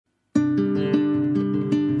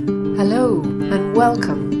Hello and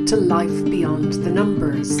welcome to Life Beyond the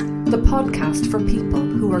Numbers, the podcast for people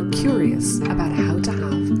who are curious about how to have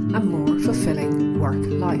a more fulfilling work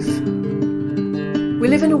life. We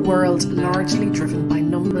live in a world largely driven by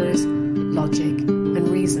numbers, logic and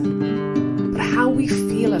reason. But how we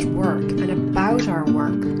feel at work and about our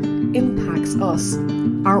work impacts us,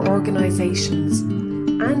 our organisations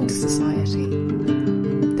and society.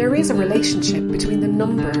 There is a relationship between the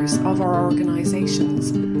numbers of our organisations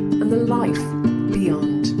and the life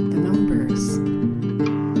beyond the numbers.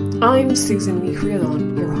 I'm Susan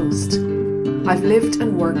Michrillon, your host. I've lived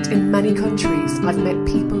and worked in many countries. I've met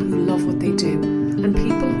people who love what they do and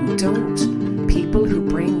people who don't, people who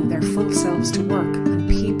bring their full selves to work and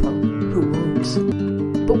people who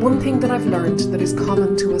won't. But one thing that I've learned that is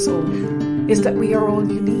common to us all is that we are all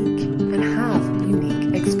unique and have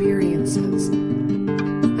unique experiences.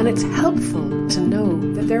 And it's helpful to know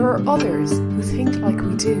that there are others who think like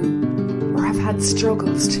we do, or have had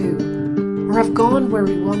struggles too, or have gone where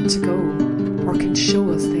we want to go, or can show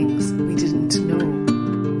us things we didn't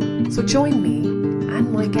know. So join me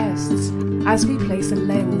and my guests as we place a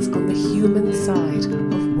lens on the human side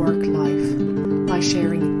of work life by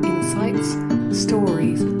sharing insights,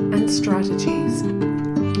 stories and strategies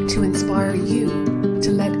to inspire you to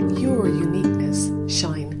let your uniqueness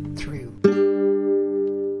shine.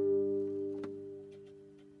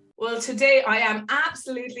 Well, today I am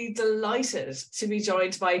absolutely delighted to be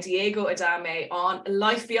joined by Diego Adame on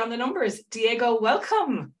Life Beyond the Numbers. Diego,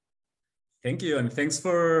 welcome. Thank you, and thanks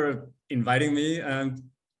for inviting me. I'm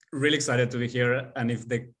really excited to be here. And if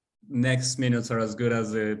the next minutes are as good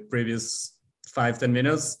as the previous 5-10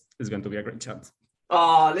 minutes, it's going to be a great chat.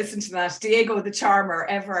 Oh, listen to that. Diego, the charmer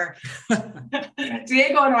ever.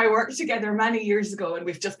 Diego and I worked together many years ago and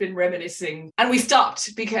we've just been reminiscing. And we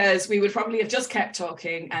stopped because we would probably have just kept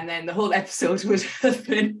talking and then the whole episode would have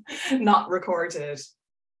been not recorded.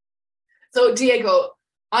 So Diego,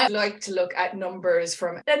 I like to look at numbers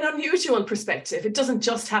from an unusual perspective. It doesn't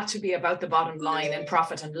just have to be about the bottom line and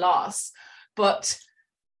profit and loss, but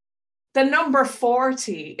the number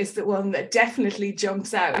 40 is the one that definitely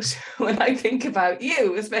jumps out when I think about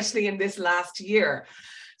you, especially in this last year.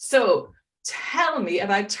 So tell me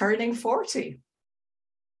about turning 40.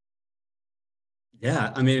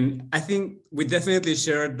 Yeah, I mean, I think we definitely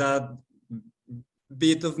shared that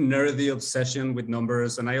bit of nerdy obsession with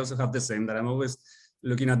numbers. And I also have the same, that I'm always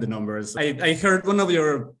looking at the numbers. I heard one of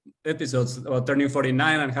your episodes about turning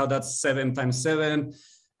 49 and how that's 7 times 7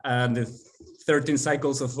 and the 13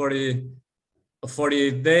 cycles of 40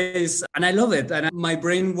 days. And I love it. And my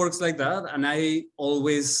brain works like that. And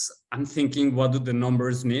I'm thinking, what do the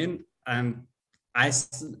numbers mean? And I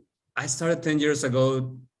started 10 years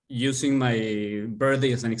ago using my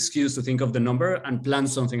birthday as an excuse to think of the number and plan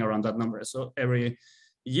something around that number. So every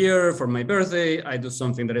year for my birthday, I do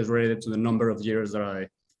something that is related to the number of years that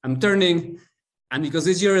I'm turning. And because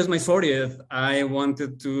this year is my 40th, I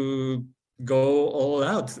wanted to go all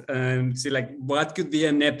out and see like what could be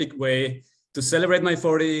an epic way to celebrate my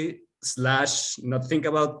 40 / not think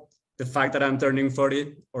about the fact that I'm turning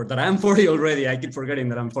 40 or that I'm 40 already. I keep forgetting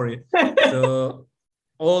that I'm 40. So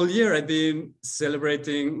all year I've been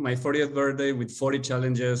celebrating my 40th birthday with 40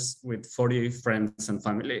 challenges with 40 friends and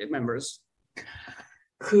family members.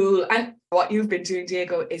 Cool. And what you've been doing,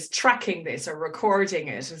 Diego, is tracking this or recording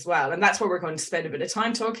it as well. And that's what we're going to spend a bit of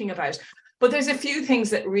time talking about. But there's a few things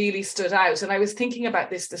that really stood out. And I was thinking about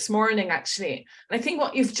this morning, actually. And I think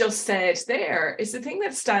what you've just said there is the thing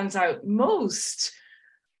that stands out most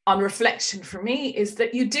on reflection for me is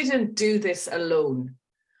that you didn't do this alone.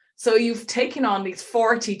 So you've taken on these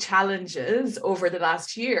 40 challenges over the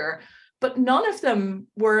last year, but none of them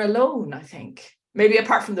were alone, I think. Maybe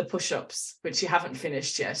apart from the push-ups, which you haven't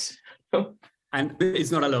finished yet. And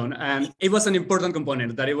it's not alone. And it was an important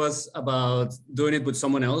component that it was about doing it with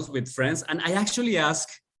someone else, with friends. And I actually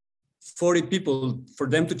asked 40 people for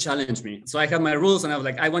them to challenge me. So I had my rules and I was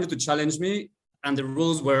like, I want you to challenge me. And the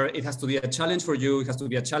rules were, it has to be a challenge for you. It has to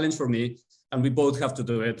be a challenge for me. And we both have to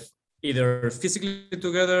do it either physically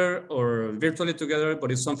together or virtually together,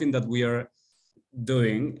 but it's something that we are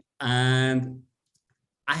doing. And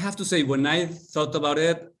I have to say, when I thought about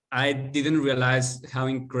it, I didn't realize how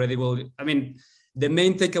incredible. I mean, the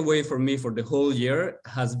main takeaway for me for the whole year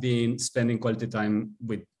has been spending quality time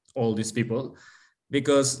with all these people,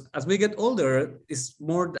 because as we get older, it's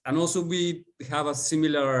more, and also we have a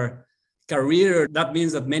similar career. That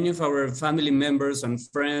means that many of our family members and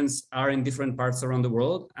friends are in different parts around the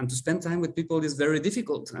world, and to spend time with people is very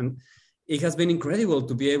difficult. And it has been incredible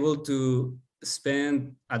to be able to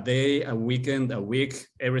spend a day, a weekend, a week,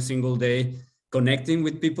 every single day connecting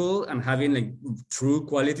with people and having like true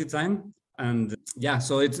quality time. And yeah,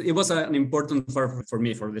 so it was an important part for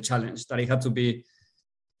me, for the challenge, that it had to be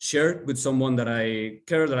shared with someone that I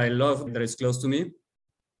care, that I love, that is close to me.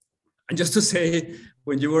 And just to say,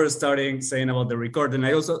 when you were saying about the recording,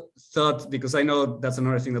 I also thought, because I know that's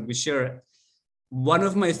another thing that we share, one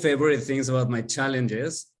of my favorite things about my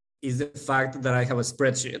challenges is the fact that I have a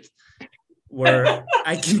spreadsheet where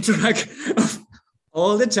I keep track of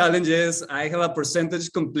all the challenges. I have a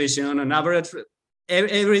percentage completion, an average.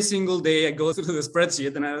 Every single day I go through the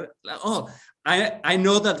spreadsheet and I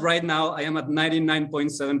know that right now I am at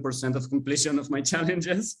 99.7% of completion of my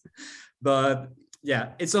challenges. But yeah,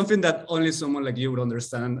 it's something that only someone like you would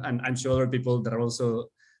understand. And I'm sure other people that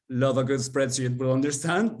also love a good spreadsheet will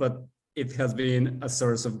understand, but it has been a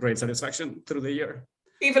source of great satisfaction through the year.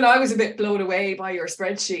 Even I was a bit blown away by your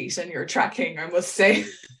spreadsheet and your tracking, I must say.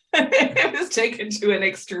 It was taken to an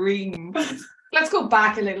extreme. Let's go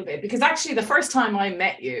back a little bit, because actually the first time I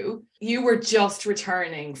met you, you were just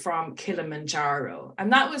returning from Kilimanjaro.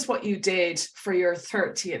 And that was what you did for your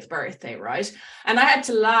 30th birthday, right? And I had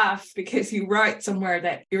to laugh because you write somewhere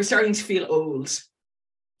that you were starting to feel old.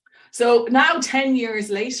 So now 10 years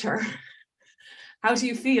later, how do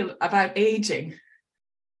you feel about aging?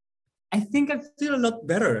 I think I feel a lot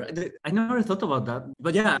better. I never thought about that.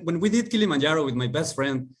 But yeah, when we did Kilimanjaro with my best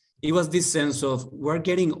friend, it was this sense of we're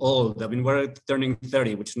getting old. I mean, we're turning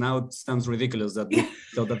 30, which now sounds ridiculous that we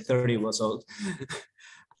thought that 30 was old.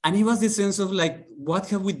 And it was this sense of like, what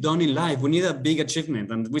have we done in life? We need a big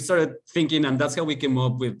achievement. And we started thinking, and that's how we came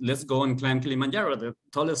up with, let's go and climb Kilimanjaro, the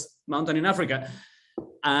tallest mountain in Africa.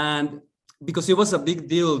 And because it was a big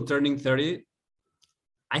deal turning 30,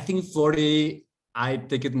 I think 40, I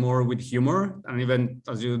take it more with humor. And even,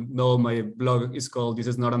 as you know, my blog is called This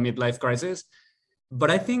Is Not a Midlife Crisis. But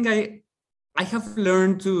I think I have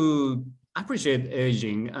learned to appreciate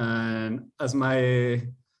aging. And as my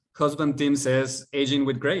husband Tim says, aging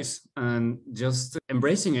with grace and just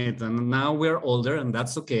embracing it. And now we're older and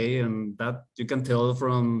that's okay. And that you can tell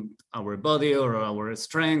from our body or our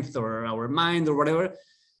strength or our mind or whatever.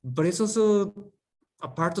 But it's also a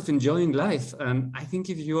part of enjoying life. And I think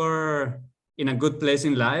if you are in a good place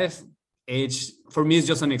in life, age, for me, is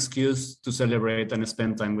just an excuse to celebrate and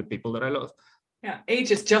spend time with people that I love. Yeah, age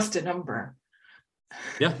is just a number.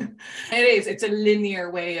 Yeah. It is. It's a linear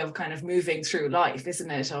way of kind of moving through life, isn't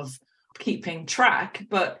it? Of keeping track.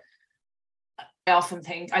 But I often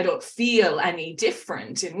think I don't feel any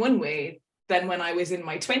different in one way than when I was in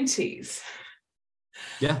my 20s.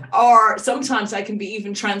 Yeah. Or sometimes I can be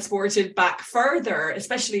even transported back further,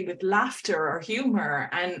 especially with laughter or humor,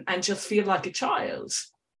 and just feel like a child.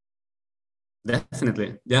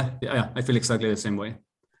 Definitely. Yeah. I feel exactly the same way.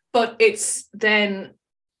 But it's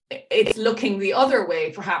looking the other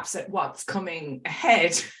way, perhaps, at what's coming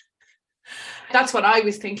ahead. That's what I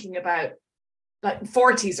was thinking about. Like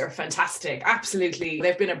 40s are fantastic. Absolutely.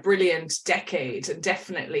 They've been a brilliant decade,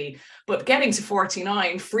 definitely. But getting to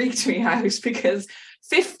 49 freaked me out because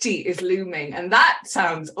 50 is looming. And that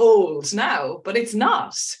sounds old now, but it's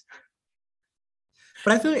not.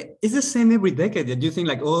 But I feel like it's the same every decade. You think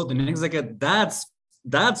like, oh, the next decade,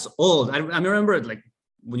 that's old. I remember like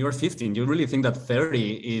when you were 15, you really think that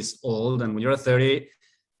 30 is old. And when you're 30,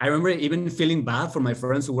 I remember even feeling bad for my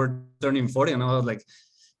friends who were turning 40. And I was like,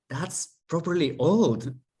 that's properly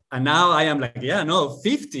old. And now I am like, yeah, no,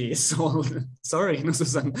 50 is old. Sorry, no,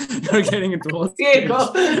 Susan, you're getting into old.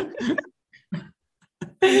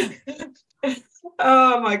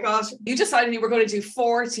 Oh my gosh. You decided you were going to do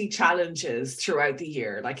 40 challenges throughout the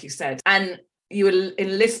year, like you said, and you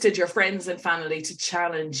enlisted your friends and family to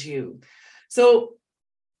challenge you. So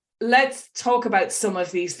let's talk about some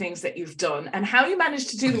of these things that you've done and how you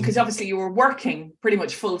managed to do them, because obviously you were working pretty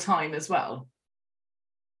much full time as well.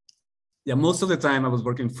 Yeah, most of the time I was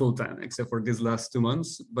working full time, except for these last 2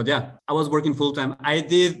 months. But yeah, I was working full time.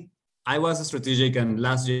 I was strategic, and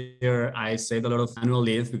last year I saved a lot of annual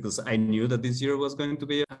leave because I knew that this year was going to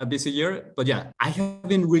be a busy year. But yeah, I have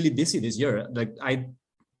been really busy this year. Like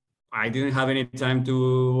I didn't have any time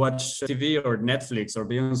to watch TV or Netflix or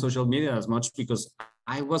be on social media as much because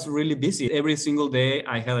I was really busy. Every single day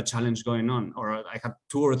I had a challenge going on, or I had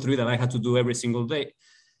 2 or 3 that I had to do every single day.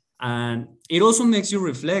 And it also makes you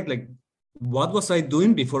reflect, like, what was I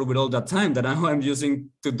doing before with all that time that now I'm using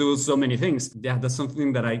to do so many things? Yeah, that's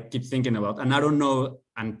something that I keep thinking about. And I don't know.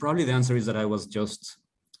 And probably the answer is that I was just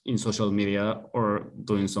in social media or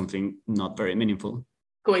doing something not very meaningful.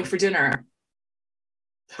 Going for dinner.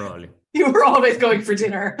 Probably. You were always going for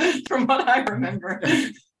dinner, from what I remember.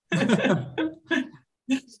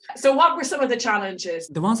 So what were some of the challenges?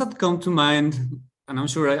 The ones that come to mind and I'm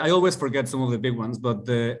sure I always forget some of the big ones, but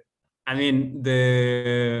the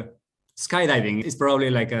skydiving is probably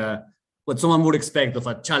like what someone would expect of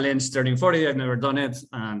a challenge turning 40. I've never done it,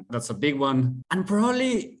 and that's a big one. And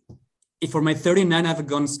probably if for my 39 I've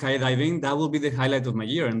gone skydiving, that will be the highlight of my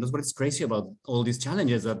year. And that's what's crazy about all these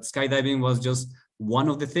challenges, that skydiving was just one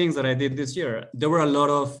of the things that I did this year. There were a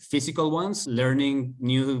lot of physical ones, learning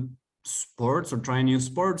new sports or trying new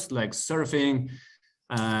sports like surfing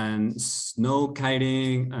and snow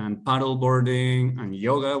kiting and paddle boarding and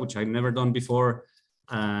yoga, which I'd never done before.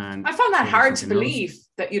 And I found that hard to believe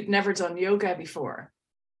that you'd never done yoga before.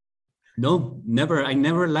 No, never. I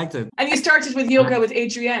never liked it. And you started with yoga with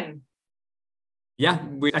Adrienne. Yeah,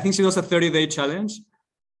 I think she was a 30-day challenge.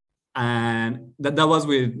 And that was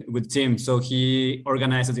with Tim. So he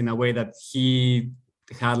organized it in a way that he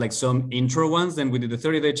had like some intro ones. Then we did the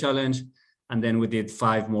 30-day challenge. And then we did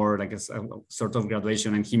 5 more, like a sort of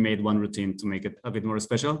graduation. And he made one routine to make it a bit more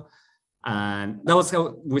special. And that was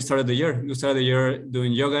how we started the year. We started the year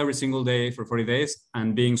doing yoga every single day for 40 days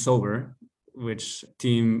and being sober, which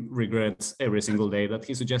Tim regrets every single day that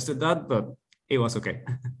he suggested that, but it was okay.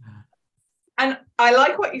 And I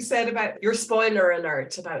like what you said about your spoiler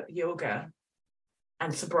alert about yoga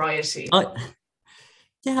and sobriety.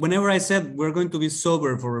 Yeah, whenever I said we're going to be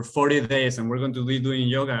sober for 40 days and we're going to be doing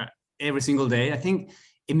yoga every single day, I think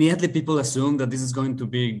immediately people assume that this is going to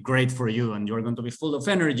be great for you and you're going to be full of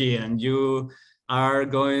energy and you are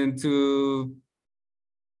going to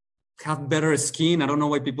have better skin. I don't know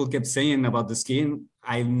why people kept saying about the skin.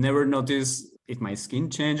 I've never noticed if my skin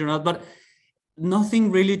changed or not, but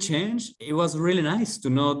nothing really changed. It was really nice to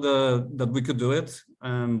know that we could do it.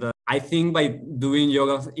 And I think by doing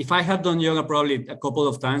yoga, if I had done yoga probably a couple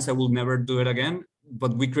of times, I will never do it again.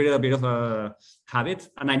 But we created a bit of a habit.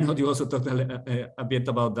 And I know you also talked a bit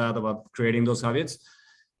about that, about creating those habits.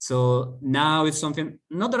 So now it's something,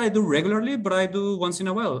 not that I do regularly, but I do once in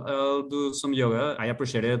a while. I'll do some yoga. I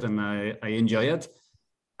appreciate it and I enjoy it.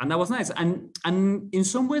 And that was nice. And in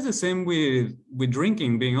some ways the same with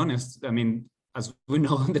drinking, being honest. I mean, as we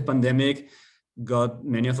know, the pandemic got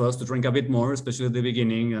many of us to drink a bit more, especially at the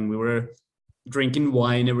beginning. And we were drinking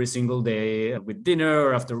wine every single day with dinner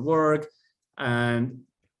or after work. And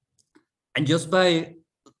just by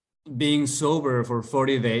being sober for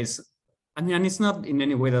 40 days, I mean, and it's not in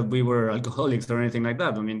any way that we were alcoholics or anything like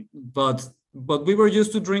that. I mean, but we were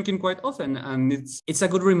used to drinking quite often. And it's a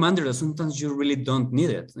good reminder that sometimes you really don't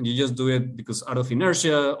need it. And you just do it because out of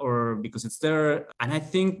inertia or because it's there. And I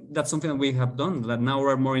think that's something that we have done, that now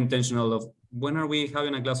we're more intentional of when are we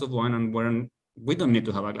having a glass of wine and when we don't need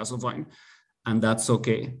to have a glass of wine. And that's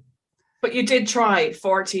okay. But you did try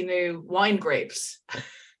 40 new wine grapes.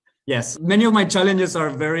 Yes. Many of my challenges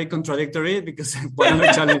are very contradictory because one of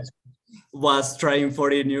the challenges was trying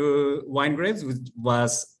 40 new wine grapes, which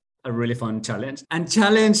was a really fun challenge. And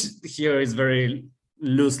challenge here is very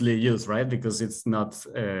loosely used, right? Because it's not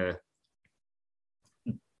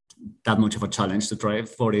that much of a challenge to try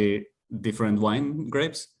 40 different wine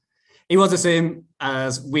grapes. It was the same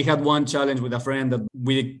as we had one challenge with a friend that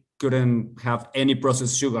we couldn't have any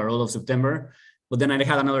processed sugar all of September. But then I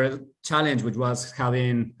had another challenge, which was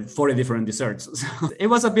having 40 different desserts. So it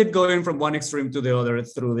was a bit going from one extreme to the other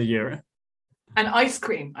through the year. And ice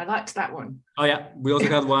cream. I liked that one. Oh, yeah. We also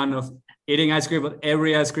had one of eating ice cream at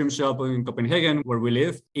every ice cream shop in Copenhagen where we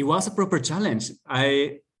live. It was a proper challenge.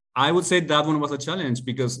 I would say that one was a challenge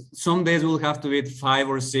because some days we'll have to eat 5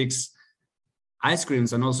 or 6 ice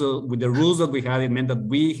creams. And also with the rules that we had, it meant that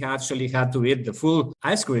we actually had to eat the full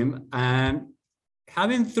ice cream. And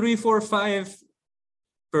having 3, 4, 5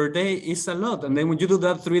 per day is a lot. And then when you do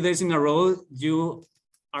that 3 days in a row, you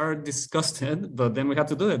are disgusted, but then we had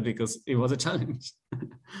to do it because it was a challenge.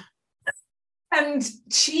 And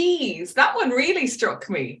cheese, that one really struck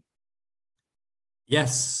me.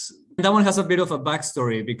 Yes, that one has a bit of a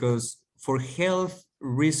backstory because for health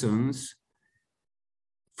reasons,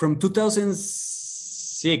 from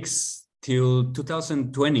 2006 till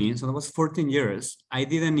 2020, so that was 14 years, I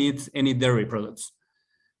didn't eat any dairy products.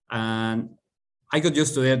 And I got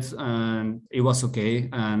used to it and it was okay.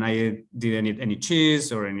 And I didn't eat any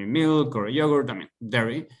cheese or any milk or yogurt, I mean,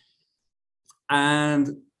 dairy.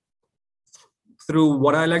 And through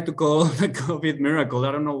what I like to call the COVID miracle,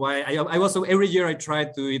 I don't know why, I was, every year I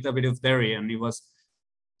tried to eat a bit of dairy and it was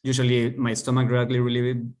usually my stomach reacted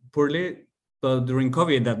really poorly. But during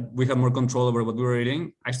COVID that we had more control over what we were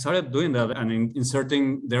eating, I started doing that and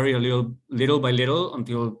inserting dairy little by little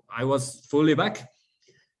until I was fully back.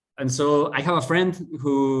 And so I have a friend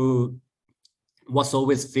who was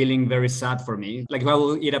always feeling very sad for me. Like if I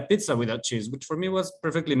will eat a pizza without cheese, which for me was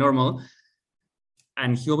perfectly normal.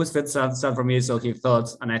 And he always felt sad for me. So he thought,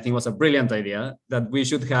 and I think it was a brilliant idea, that we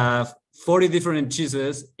should have 40 different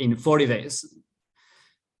cheeses in 40 days,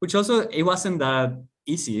 which also, it wasn't that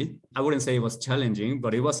easy. I wouldn't say it was challenging,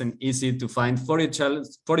 but it wasn't easy to find 40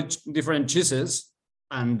 different cheeses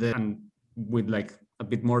and with like a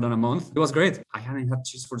bit more than a month. It was great. I hadn't had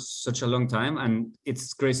cheese for such a long time. And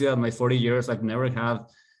it's crazy that my 40 years, I've never had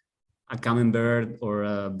a camembert or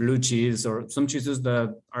a blue cheese or some cheeses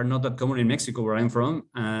that are not that common in Mexico, where I'm from.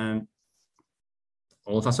 And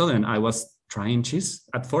all of a sudden, I was trying cheese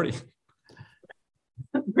at 40.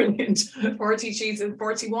 Brilliant. 40 cheese and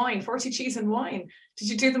 40 wine, 40 cheese and wine. Did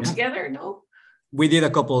you do them together? No? We did a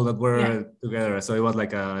couple that were together. So it was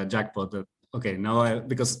like a jackpot. Okay, now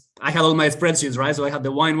because I had all my spreadsheets, right? So I had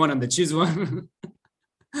the wine one and the cheese one.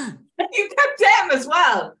 You kept them as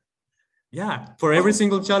well. Yeah, for every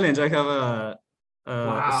single challenge, I have a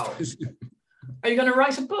wow. Are you going to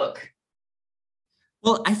write a book?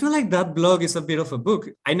 Well, I feel like that blog is a bit of a book.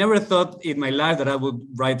 I never thought in my life that I would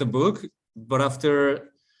write a book, but after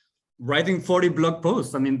writing 40 blog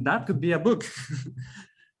posts, I mean, that could be a book.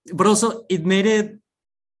 But also it made it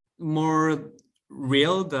more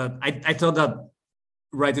real that I thought that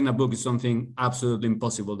writing a book is something absolutely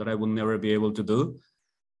impossible that I will never be able to do.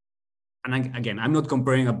 And again, I'm not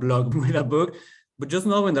comparing a blog with a book, but just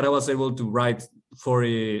knowing that I was able to write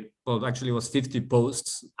 40, well, actually it was 50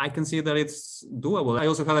 posts, I can see that it's doable. I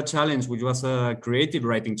also had a challenge, which was a creative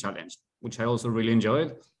writing challenge, which I also really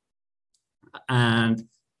enjoyed. And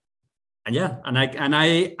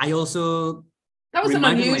I also... That was an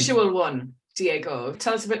unusual one, Diego.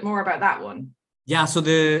 Tell us a bit more about that one. Yeah, so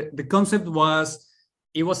the concept was,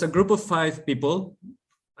 it was a group of 5 people.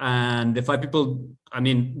 And the 5 people, I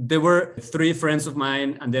mean, there were 3 friends of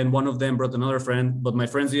mine, and then one of them brought another friend, but my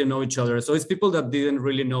friends didn't know each other. So it's people that didn't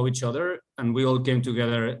really know each other. And we all came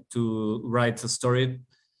together to write a story.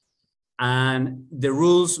 And the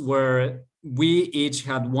rules were, we each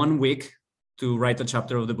had 1 week to write a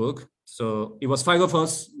chapter of the book. So it was 5 of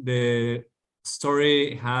us. The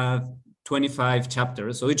story had 25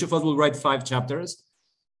 chapters. So each of us will write 5 chapters.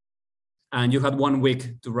 And you had 1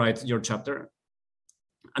 week to write your chapter.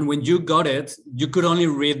 And when you got it, you could only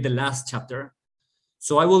read the last chapter.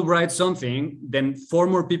 So I will write something, then 4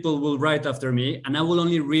 more people will write after me, and I will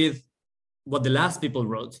only read what the last people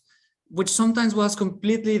wrote, which sometimes was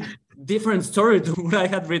completely different story to what I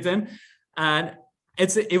had written. And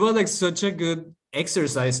it was like such a good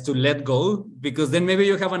exercise to let go, because then maybe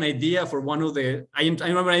you have an idea for one of the... I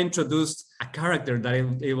remember I introduced a character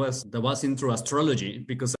that was into astrology,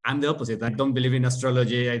 because I'm the opposite. I don't believe in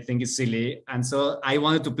astrology. I think it's silly. And so I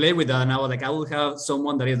wanted to play with that. And I was like, I will have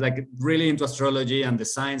someone that is like really into astrology and the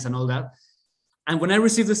science and all that. And when I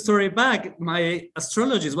received the story back, my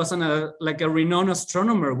astrologist wasn't a renowned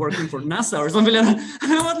astronomer working for NASA or something like that.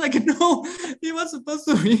 And I was like, no, he was supposed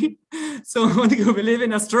to be someone who believed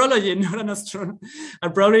in astrology, not an astronomer.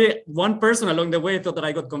 And probably one person along the way thought that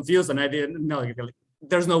I got confused, and I didn't know.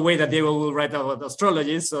 There's no way that Diego will write about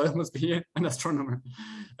astrology, so it must be an astronomer.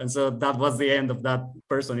 And so that was the end of that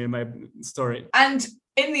person in my story. And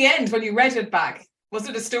in the end, when you read it back, was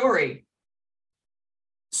it a story?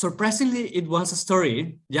 Surprisingly, it was a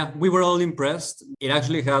story. Yeah, we were all impressed. It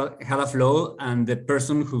actually had a flow, and the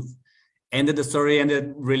person who ended the story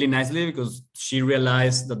ended really nicely, because she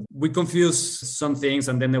realized that we confused some things,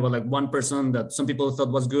 and then there was like one person that some people thought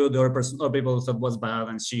was good, or people thought was bad,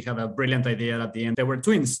 and she had a brilliant idea at the end. They were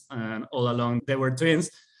twins, and all along they were twins.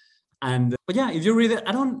 But yeah, if you read it,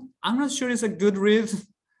 I'm not sure it's a good read.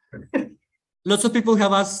 Lots of people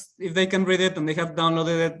have asked if they can read it, and they have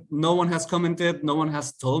downloaded it. No one has commented. No one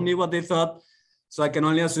has told me what they thought. So I can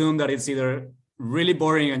only assume that it's either really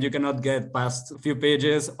boring and you cannot get past a few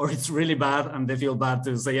pages, or it's really bad and they feel bad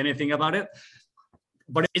to say anything about it.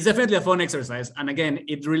 But it's definitely a fun exercise. And again,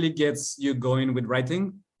 it really gets you going with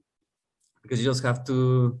writing, because you just have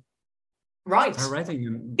to start writing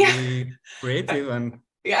and be creative. And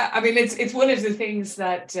yeah, I mean, it's one of the things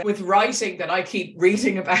that with writing that I keep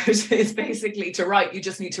reading about is basically to write. You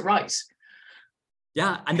just need to write.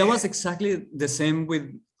 Yeah, and that was exactly the same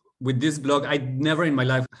with this blog. I never in my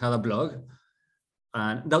life had a blog.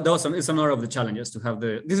 And it's another of the challenges to have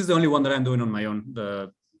this is the only one that I'm doing on my own,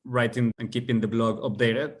 the writing and keeping the blog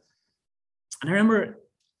updated. And I remember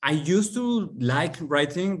I used to like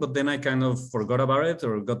writing, but then I kind of forgot about it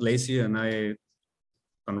or got lazy, and I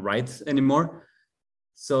don't write anymore.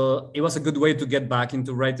 So it was a good way to get back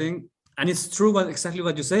into writing. And it's true exactly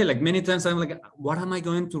what you say. Like many times I'm like, what am I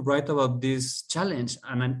going to write about this challenge?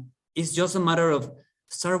 And it's just a matter of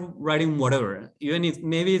start writing whatever, even if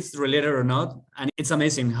maybe it's related or not. And it's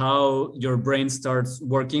amazing how your brain starts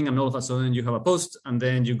working, and all of a sudden you have a post, and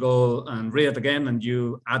then you go and read it again, and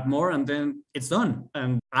you add more, and then it's done.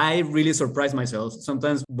 And I really surprise myself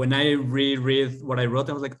sometimes when I reread what I wrote.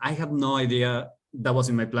 I was like, I had no idea that was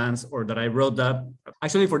in my plans, or that I wrote that.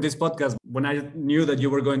 Actually, for this podcast, when I knew that you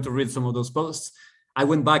were going to read some of those posts, I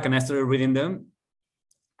went back and I started reading them.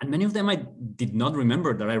 And many of them I did not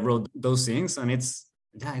remember that I wrote those things. And it's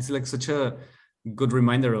like such a good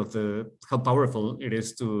reminder of how powerful it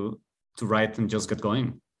is to write and just get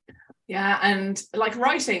going. Yeah, and like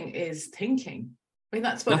writing is thinking. I mean,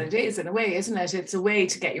 that's what it is in a way, isn't it? It's a way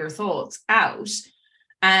to get your thoughts out.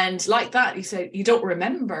 And like that, you said you don't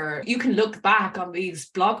remember. You can look back on these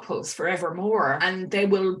blog posts forevermore, and they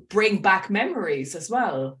will bring back memories as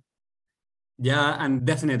well. Yeah, and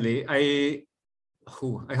definitely. I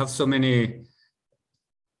have so many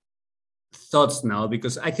thoughts now,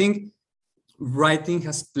 because I think writing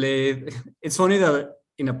has played. It's funny that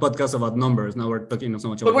in a podcast about numbers, now we're talking so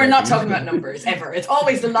much about. But we're writing. not talking about numbers ever. It's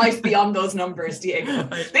always the life beyond those numbers, Diego.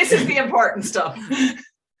 This is the important stuff.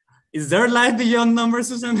 Is there life beyond numbers,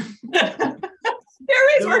 Susan?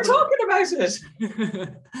 There is. We're talking about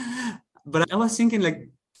it. But I was thinking, like,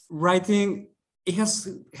 writing, it has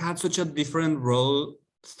had such a different role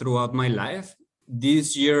throughout my life.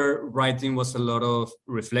 This year, writing was a lot of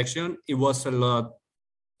reflection. It was a lot,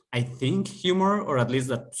 I think, humor, or at least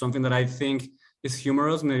that's something that I think is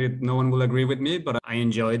humorous. Maybe no one will agree with me, but I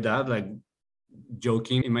enjoyed that, like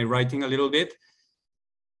joking in my writing a little bit.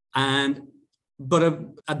 But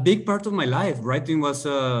a big part of my life, writing was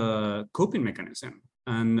a coping mechanism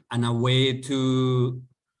and a way to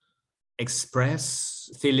express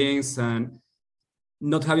feelings, and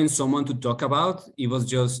not having someone to talk about. It was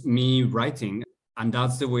just me writing. And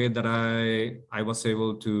that's the way that I was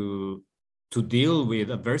able to deal with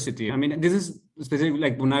adversity. I mean, this is specifically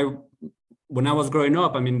like when I was growing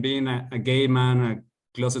up. I mean, being a gay man, a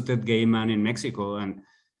closeted gay man in Mexico, and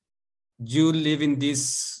you live in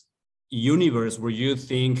this universe where you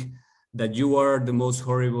think that you are the most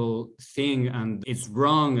horrible thing and it's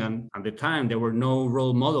wrong. And at the time, there were no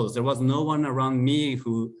role models. There was no one around me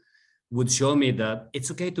who would show me that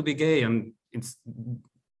it's okay to be gay and it's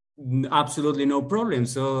absolutely no problem.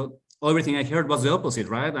 So everything I heard was the opposite,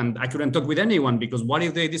 right? And I couldn't talk with anyone, because what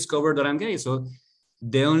if they discovered that I'm gay? So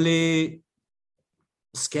the only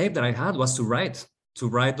escape that I had was to write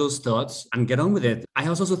those thoughts and get on with it. I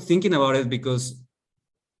was also thinking about it because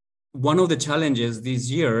one of the challenges this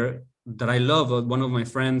year that I love, one of my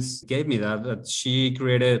friends gave me that she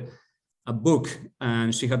created a book,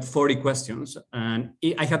 and she had 40 questions, and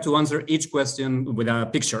I had to answer each question with a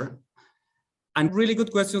picture, and really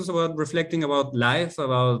good questions about reflecting about life,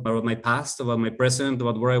 about my past, about my present,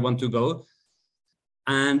 about where I want to go.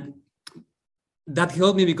 And that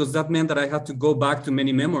helped me, because that meant that I had to go back to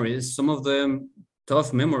many memories, some of them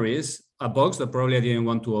tough memories, a box that probably I didn't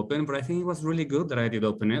want to open, but I think it was really good that I did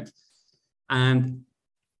open it. And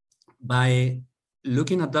by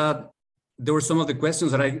looking at that, there were some of the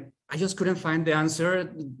questions that I just couldn't find the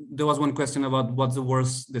answer. There was one question about what's the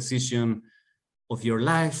worst decision of your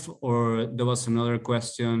life, or there was another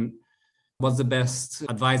question, what's the best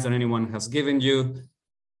advice that anyone has given you?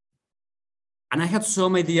 And I had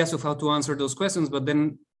some ideas of how to answer those questions, but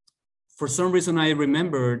then for some reason, I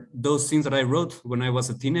remembered those things that I wrote when I was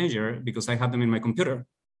a teenager, because I had them in my computer.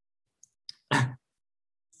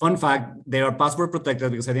 Fun fact, they are password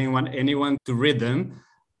protected because I didn't want anyone to read them,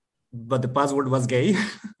 but the password was gay.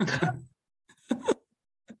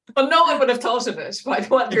 Well, no one would have thought of it by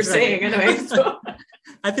what you're saying anyway. So.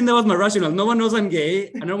 I think that was my rationale. No one knows I'm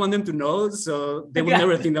gay. I don't want them to know, so they will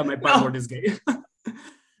never think that my password is gay.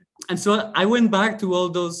 And so I went back to all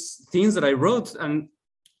those things that I wrote, and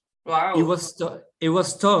wow, it was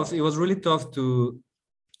tough. It was really tough to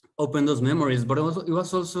open those memories, but it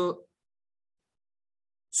was also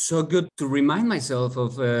so good to remind myself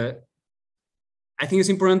of. I think it's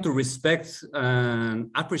important to respect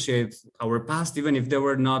and appreciate our past, even if they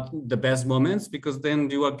were not the best moments, because then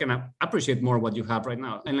you can appreciate more what you have right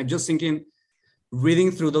now. And like just thinking,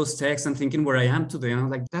 reading through those texts and thinking where I am today, and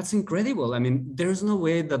I'm like, that's incredible. I mean, there's no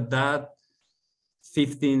way that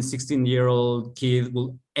 15, 16-year-old kid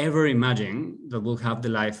will ever imagine that we'll have the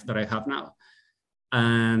life that I have now.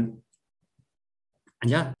 And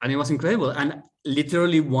yeah, and it was incredible. And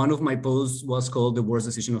literally one of my posts was called The Worst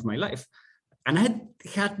Decision of My Life. And I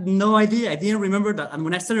had no idea. I didn't remember that. And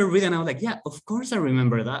when I started reading, I was like, yeah, of course I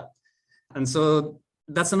remember that. And so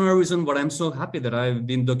that's another reason why I'm so happy that I've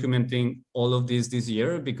been documenting all of this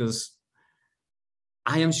year, because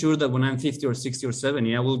I am sure that when I'm 50 or 60 or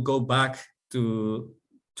 70, I will go back to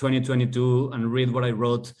 2022 and read what I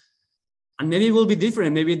wrote. And maybe it will be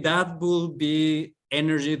different. Maybe that will be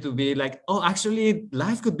energy to be like, oh, actually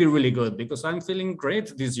life could be really good because I'm feeling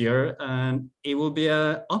great this year. And it will be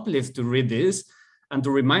an uplift to read this and to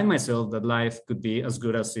remind myself that life could be as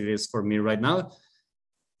good as it is for me right now.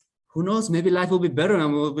 Who knows, maybe life will be better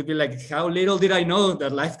and we'll be like, how little did I know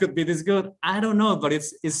that life could be this good? I don't know, but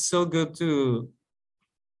it's so good to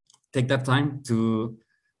take that time to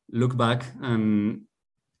look back and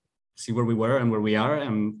see where we were and where we are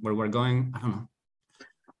and where we're going. I don't know.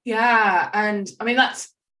 Yeah. And I mean,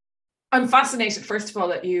 I'm fascinated, first of all,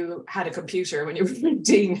 that you had a computer when you were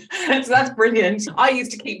 15. So that's brilliant. I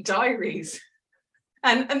used to keep diaries.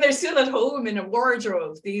 And they're still at home in a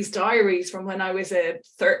wardrobe, these diaries from when I was a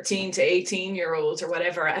 13 to 18-year-old or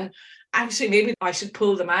whatever. And actually, maybe I should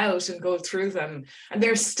pull them out and go through them. And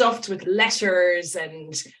they're stuffed with letters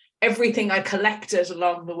and everything I collected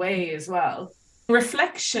along the way as well.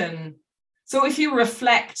 Reflection. So if you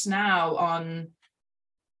reflect now on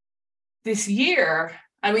this year,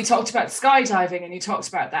 and we talked about skydiving and you talked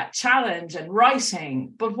about that challenge and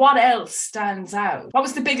writing, but what else stands out? What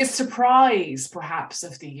was the biggest surprise, perhaps,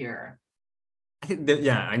 of the year? I think that,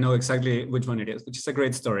 yeah, I know exactly which one it is, which is a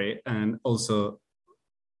great story. And also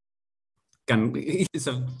it's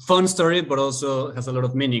a fun story, but also has a lot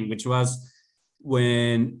of meaning, which was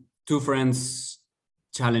when two friends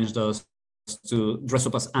challenged us to dress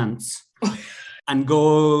up as ants and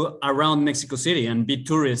go around Mexico City and be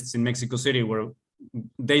tourists in Mexico City, where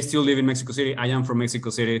they still live in Mexico City. I am from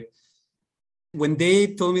Mexico City. When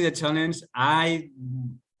they told me the challenge, I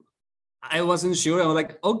wasn't sure. I was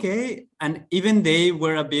like, okay. And even they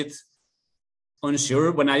were a bit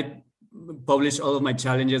unsure when I published all of my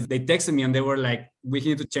challenges. They texted me and they were like, we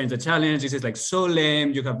need to change the challenge. This is like so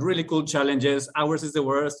lame. You have really cool challenges. Ours is the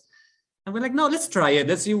worst. And we're like, no, let's try it.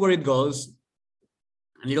 Let's see where it goes.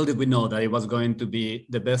 And little did we know that it was going to be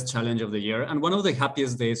the best challenge of the year and one of the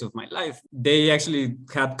happiest days of my life. They actually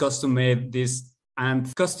had custom made these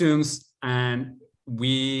ant costumes and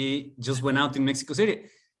we just went out in Mexico City.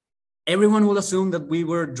 Everyone will assume that we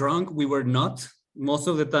were drunk. We were not. Most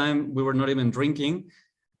of the time, we were not even drinking.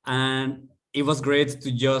 And it was great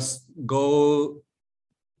to just go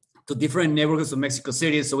to different neighborhoods of Mexico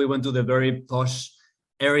City. So we went to the very posh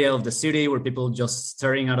area of the city where people just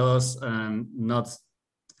staring at us and not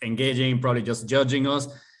engaging, probably just judging us.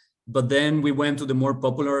 But then we went to the more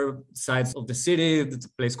popular sides of the city. It's a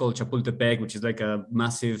place called Chapultepec, which is like a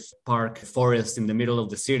massive park forest in the middle of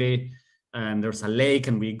the city. And there's a lake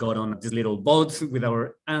and we got on this little boat with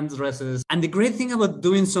our ant dresses. And the great thing about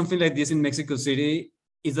doing something like this in Mexico City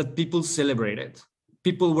is that people celebrate it.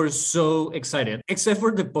 People were so excited, except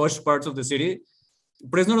for the posh parts of the city.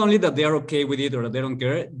 But it's not only that they are okay with it or that they don't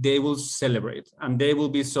care, they will celebrate and they will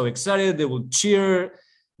be so excited. They will cheer.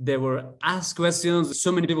 They will ask questions.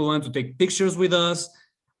 So many people want to take pictures with us.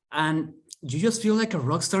 And you just feel like a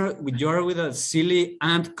rock star when you are with a silly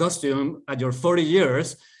ant costume at your 40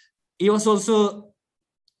 years. It was also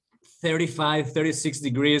 35, 36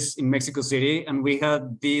 degrees in Mexico City. And we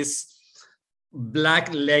had these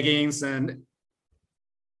black leggings and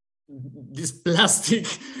this plastic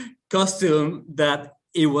costume that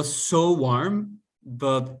it was so warm,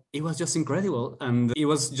 but it was just incredible. And it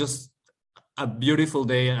was just a beautiful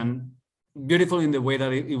day and beautiful in the way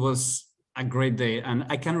that it was a great day. And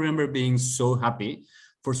I can remember being so happy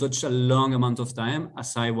for such a long amount of time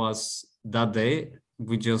as I was that day.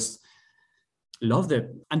 We just loved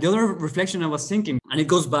it. And the other reflection I was thinking, and it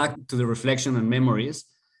goes back to the reflection and memories,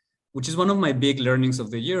 which is one of my big learnings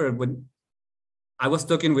of the year. When I was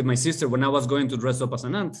talking with my sister when I was going to dress up as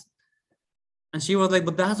an ant, and she was like,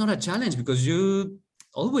 but that's not a challenge because you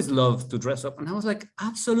always love to dress up. And I was like,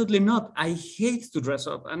 absolutely not. I hate to dress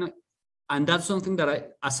up. And that's something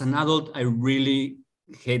that as an adult, I really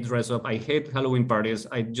hate dress up. I hate Halloween parties.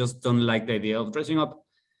 I just don't like the idea of dressing up.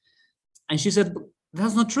 And she said,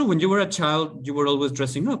 that's not true. When you were a child, you were always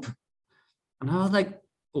dressing up. And I was like,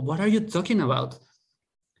 well, what are you talking about?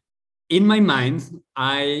 In my mind,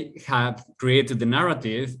 I had created the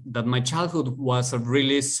narrative that my childhood was a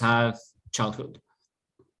really sad childhood.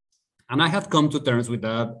 And I have come to terms with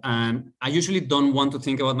that. And I usually don't want to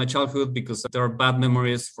think about my childhood because there are bad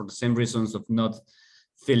memories for the same reasons of not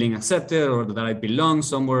feeling accepted or that I belong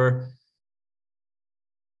somewhere.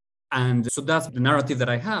 And so that's the narrative that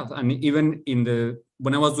I have. And even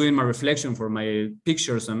when I was doing my reflection for my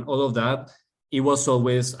pictures and all of that, it was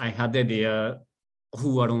always, I had the idea, I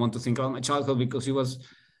don't want to think about my childhood because it was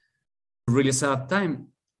a really sad time.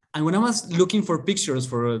 And when I was looking for pictures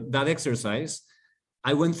for that exercise,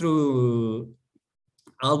 I went through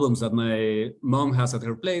albums that my mom has at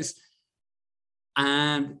her place.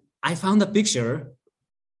 And I found a picture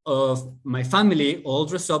of my family all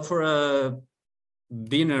dressed up for a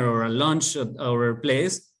dinner or a lunch at our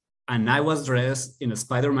place, and I was dressed in a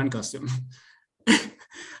Spider-Man costume.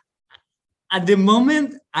 At the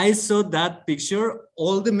moment I saw that picture,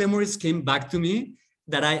 all the memories came back to me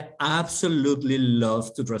that I absolutely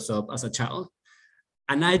loved to dress up as a child.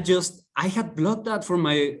 And I had blocked that from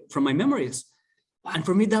my memories. And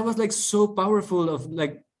for me, that was like so powerful of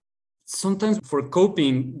like, sometimes for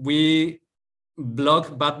coping, we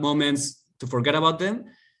block bad moments to forget about them.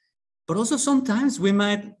 But also sometimes we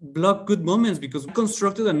might block good moments because we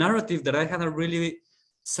constructed a narrative that I had a really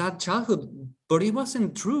sad childhood, but it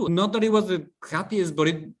wasn't true. Not that it was the happiest, but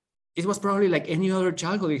it was probably like any other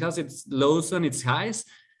childhood. It has its lows and its highs,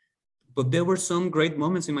 but there were some great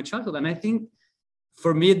moments in my childhood. And I think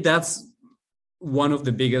for me, that's one of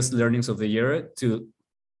the biggest learnings of the year, to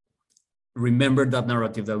remember that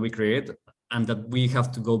narrative that we create, and that we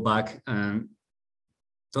have to go back and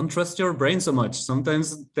don't trust your brain so much.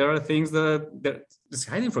 Sometimes there are things that is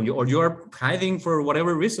hiding from you, or you are hiding for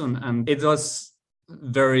whatever reason. And it was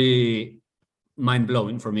very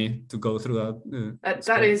mind-blowing for me to go through that.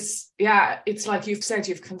 That is, yeah, it's like you've said,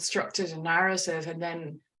 you've constructed a narrative, and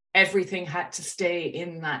then everything had to stay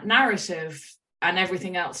in that narrative, and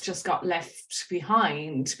everything else just got left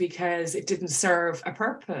behind because it didn't serve a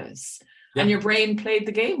purpose. Yeah. And your brain played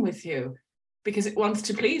the game with you because it wants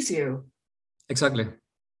to please you. Exactly.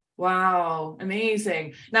 Wow,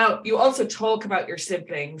 amazing. Now, you also talk about your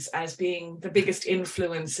siblings as being the biggest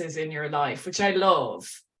influences in your life, which I love.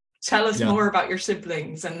 Tell us more about your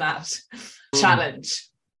siblings and that challenge.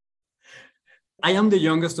 I am the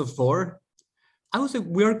youngest of four. I would say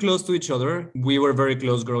we are close to each other. We were very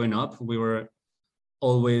close growing up. We were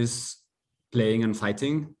always playing and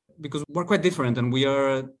fighting because we're quite different. And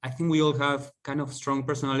I think we all have kind of strong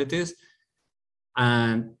personalities.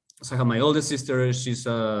 And so I have my oldest sister. She's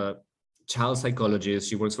a child psychologist.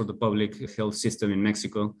 She works for the public health system in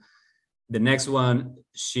Mexico. The next one,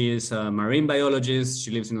 she is a marine biologist.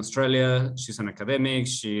 She lives in Australia. She's an academic.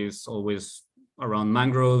 She's always around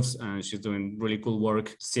mangroves, and she's doing really cool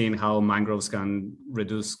work, seeing how mangroves can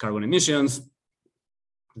reduce carbon emissions.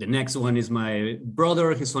 The next one is my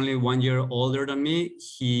brother. He's only 1 year older than me.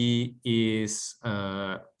 He is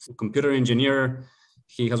a computer engineer.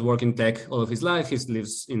 He has worked in tech all of his life. He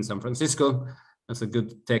lives in San Francisco. That's a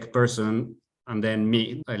good tech person. And then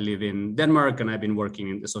me, I live in Denmark, and I've been working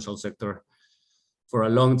in the social sector for a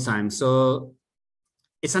long time. So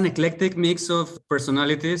it's an eclectic mix of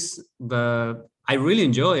personalities that I really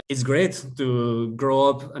enjoy. It's great to grow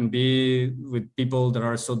up and be with people that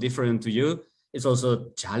are so different to you. It's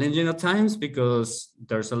also challenging at times because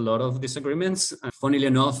there's a lot of disagreements. And funnily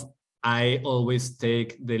enough, I always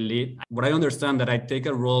take the lead. What I understand that I take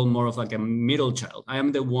a role more of like a middle child. I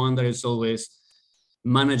am the one that is always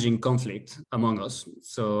managing conflict among us.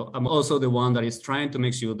 So I'm also the one that is trying to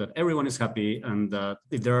make sure that everyone is happy, and that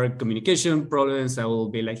if there are communication problems, I will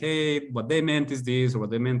be like, hey, what they meant is this, or what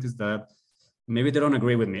they meant is that. Maybe they don't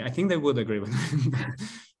agree with me. I think they would agree with me.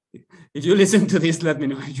 If you listen to this, let me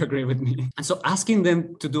know if you agree with me. And so asking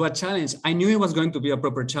them to do a challenge, I knew it was going to be a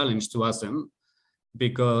proper challenge to ask them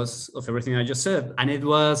because of everything I just said. And it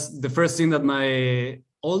was the first thing that my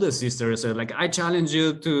oldest sister said, like, I challenge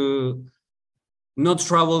you to not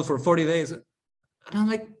travel for 40 days. And I'm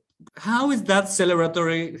like, how is that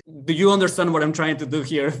celebratory? Do you understand what I'm trying to do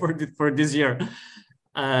here for this year?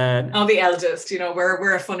 I'm the eldest,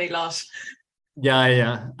 we're a funny lot.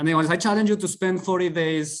 Yeah. And then I challenge you to spend 40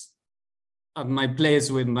 days at my place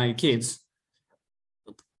with my kids.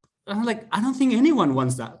 I'm like, I don't think anyone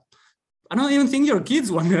wants that. I don't even think your kids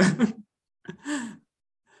want that.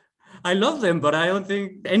 I love them, but I don't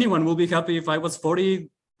think anyone will be happy if I was 40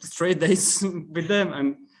 straight days with them.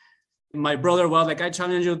 And my brother was like, I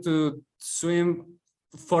challenge you to swim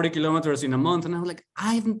 40 kilometers in a month. And I was like,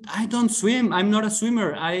 I don't swim. I'm not a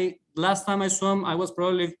swimmer. Last time I swam, I was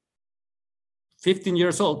probably 15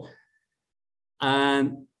 years old.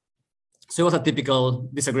 And so it was a typical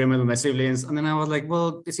disagreement with my siblings. And then I was like,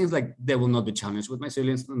 well, it seems like they will not be challenged with my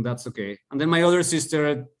siblings, and that's okay. And then my other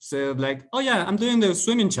sister said like, oh yeah, I'm doing the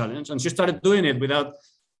swimming challenge. And she started doing it without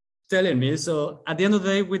telling me. So at the end of the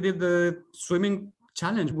day, we did the swimming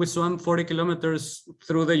challenge. We swam 40 kilometers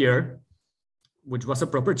through the year, which was a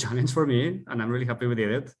proper challenge for me. And I'm really happy we did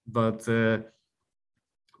it. But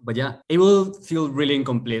yeah, it will feel really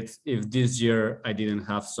incomplete if this year I didn't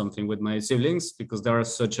have something with my siblings, because they are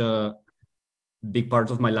such a big part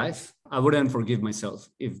of my life. I wouldn't forgive myself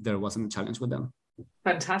if there wasn't a challenge with them.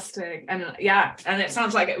 Fantastic. And yeah, and it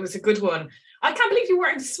sounds like it was a good one. I can't believe you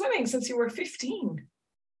weren't swimming since you were 15.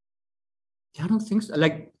 Yeah, I don't think so.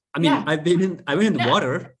 Like, I mean, Yeah. I've been in the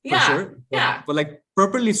water for Yeah. sure. Yeah. But like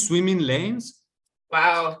properly swimming lanes.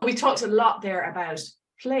 Wow. We talked a lot there about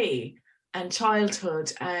play and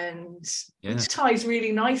childhood, and Yeah. it ties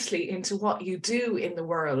really nicely into what you do in the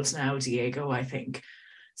world now, Diego, I think.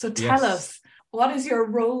 So tell Yes. us, what is your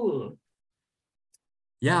role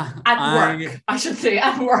Yeah. at work? I should say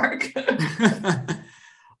at work.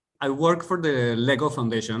 I work for the Lego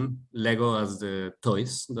Foundation, Lego as the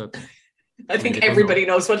toys that I many think people know. everybody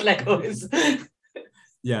knows what Lego is.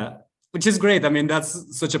 Yeah, which is great. I mean, that's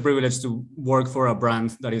such a privilege to work for a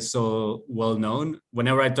brand that is so well known.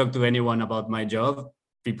 Whenever I talk to anyone about my job,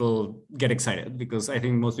 people get excited because I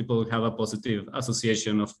think most people have a positive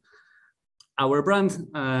association of our brand.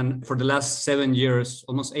 And for the last 7 years,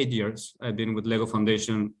 almost 8 years, I've been with Lego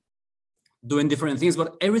Foundation doing different things.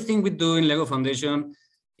 But everything we do in Lego Foundation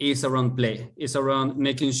is around play. It's around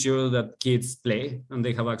making sure that kids play and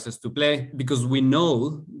they have access to play, because we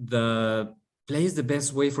know that play is the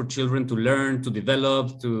best way for children to learn, to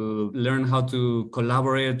develop, to learn how to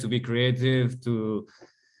collaborate, to be creative, to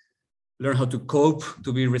learn how to cope,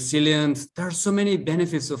 to be resilient. There are so many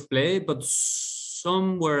benefits of play, but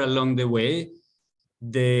somewhere along the way,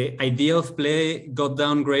 the idea of play got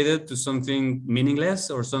downgraded to something meaningless,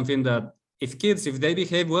 or something that if they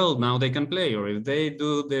behave well, now they can play, or if they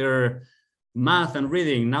do their math and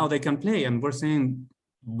reading, now they can play. And we're saying,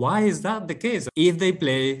 why is that the case? If they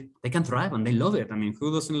play, they can thrive and they love it. I mean,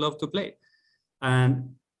 who doesn't love to play?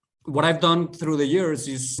 And what I've done through the years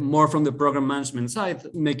is more from the program management side,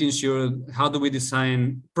 making sure how do we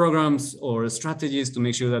design programs or strategies to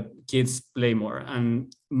make sure that kids play more.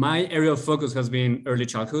 And my area of focus has been early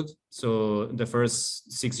childhood. So the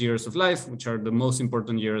first 6 years of life, which are the most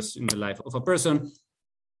important years in the life of a person,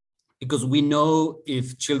 because we know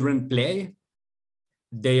if children play,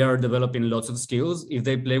 they are developing lots of skills. If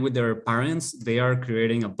they play with their parents, they are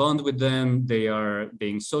creating a bond with them. They are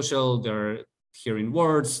being social. They're hearing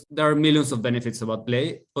words. There are millions of benefits about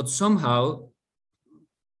play, but somehow,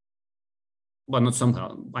 well, not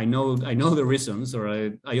somehow, I know the reasons, or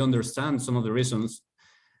I understand some of the reasons.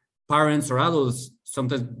 Parents or adults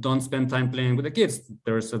sometimes don't spend time playing with the kids.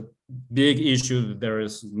 There's a big issue. There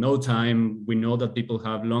is no time. We know that people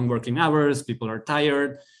have long working hours. People are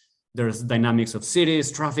tired. There's dynamics of cities,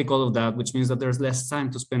 traffic, all of that, which means that there's less time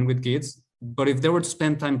to spend with kids. But if they were to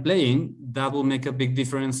spend time playing, that will make a big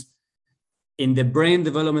difference in the brain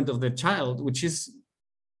development of the child, which is,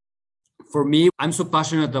 for me, I'm so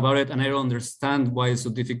passionate about it, and I don't understand why it's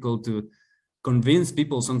so difficult to convince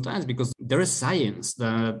people sometimes, because there is science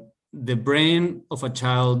that the brain of a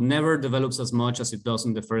child never develops as much as it does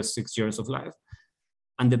in the first 6 years of life.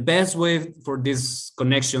 And the best way for these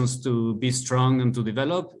connections to be strong and to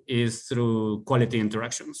develop is through quality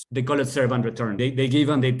interactions. They call it serve and return. They give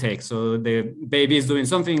and they take. So the baby is doing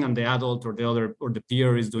something and the adult or the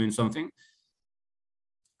peer is doing something.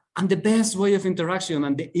 And the best way of interaction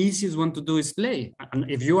and the easiest one to do is play.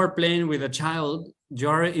 And if you are playing with a child, you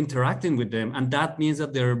are interacting with them. And that means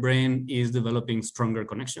that their brain is developing stronger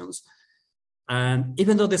connections. And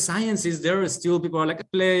even though the science is there, still people are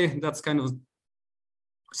like, play, that's kind of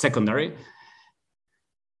secondary.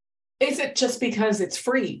 Is it just because it's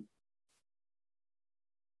free?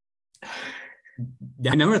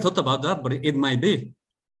 I never thought about that, but it might be.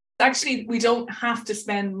 Actually, we don't have to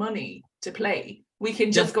spend money to play. We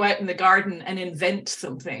can just go out in the garden and invent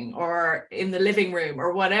something, or in the living room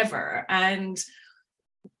or whatever. And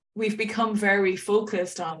we've become very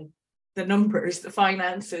focused on the numbers, the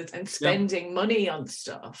finances, and spending money on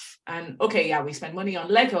stuff. And okay, yeah, we spend money on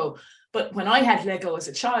Lego. But when I had Lego as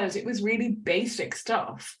a child, it was really basic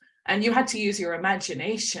stuff. And you had to use your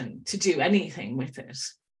imagination to do anything with it.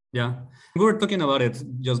 Yeah. We were talking about it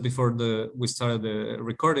just before we started the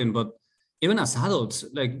recording, but even as adults,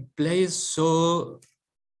 like, play is so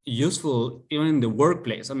useful even in the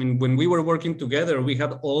workplace. I mean, when we were working together, we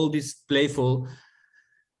had all these playful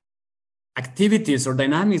activities or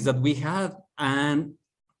dynamics that we had, and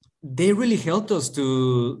they really helped us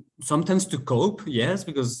to sometimes to cope. Yes,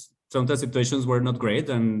 because sometimes situations were not great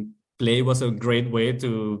and play was a great way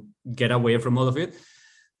to get away from all of it.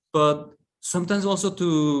 But sometimes also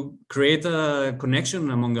to create a connection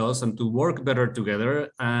among us and to work better together.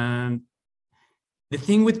 And the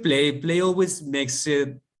thing with play always makes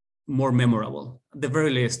it more memorable, at the very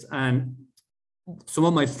least. And some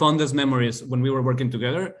of my fondest memories when we were working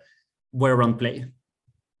together were around play.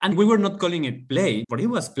 And we were not calling it play, but it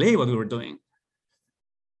was play what we were doing.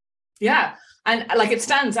 Yeah. And like, it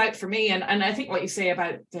stands out for me. And I think what you say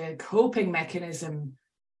about the coping mechanism,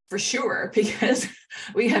 for sure, because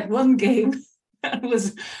we had one game It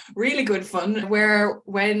was really good fun, where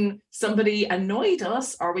when somebody annoyed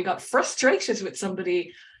us or we got frustrated with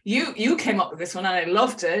somebody, you came up with this one and I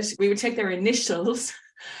loved it. We would take their initials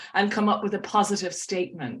and come up with a positive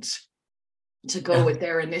statement to go with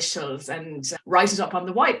their initials and write it up on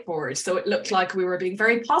the whiteboard. So it looked like we were being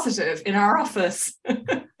very positive in our office.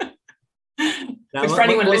 Which for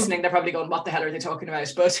anyone listening, they're probably going, what the hell are they talking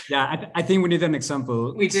about? But yeah, I think we need an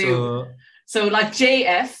example. We do. So like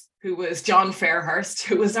JF, who was John Fairhurst,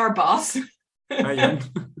 who was our boss. Hi, John.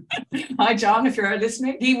 Hi, John, if you're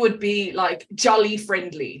listening. He would be like jolly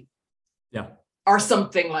friendly. Yeah. Or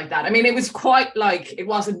something like that. I mean, it was quite like, it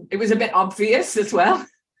was a bit obvious as well.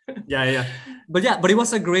 Yeah. But it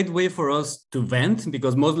was a great way for us to vent,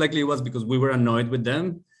 because most likely it was because we were annoyed with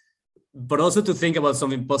them, but also to think about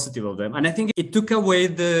something positive of them. And I think it took away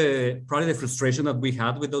probably the frustration that we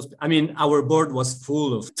had with those. I mean, our board was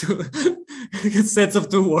full of sets of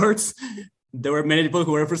 2 words. There were many people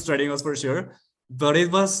who were frustrating us for sure, but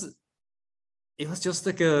it was just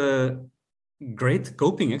like a great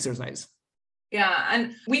coping exercise. Yeah,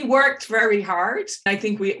 and we worked very hard. I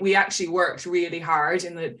think we actually worked really hard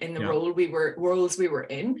in the roles we were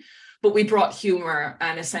in, but we brought humor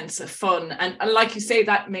and a sense of fun. And like you say,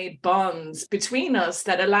 that made bonds between us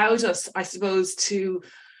that allowed us, I suppose,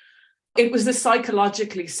 it was a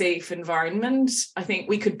psychologically safe environment. I think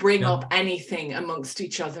we could bring up anything amongst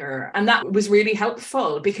each other. And that was really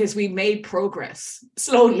helpful because we made progress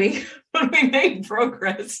slowly, but we made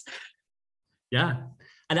progress. Yeah.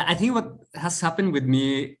 And I think what has happened with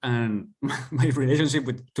me and my relationship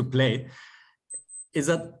to play is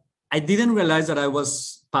that I didn't realize that I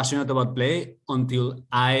was passionate about play until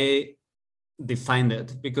I defined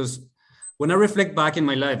it. Because when I reflect back in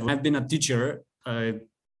my life, I've been a teacher. I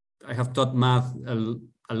have taught math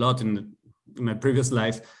a lot in my previous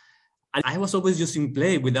life. And I was always using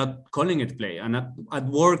play without calling it play. And at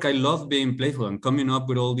work, I love being playful and coming up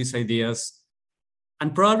with all these ideas.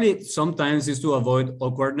 And probably sometimes it's to avoid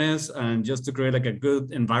awkwardness and just to create like a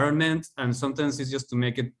good environment. And sometimes it's just to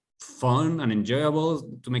make it fun and enjoyable,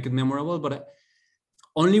 to make it memorable. But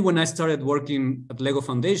only when I started working at Lego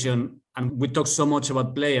Foundation, and we talk so much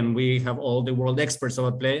about play and we have all the world experts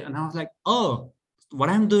about play. And I was like, oh, what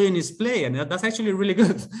I'm doing is play. And that's actually really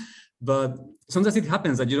good. But sometimes it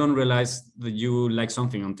happens that you don't realize that you like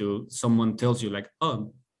something until someone tells you like,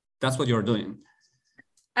 oh, that's what you're doing.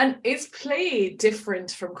 And is play different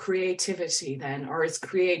from creativity then, or is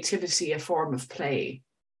creativity a form of play?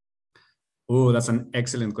 Oh, that's an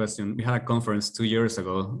excellent question. We had a conference 2 years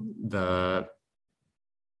ago that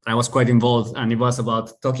I was quite involved, and it was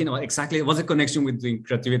about talking about exactly what's the connection between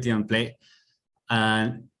creativity and play.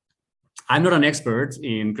 And I'm not an expert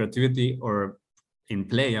in creativity or in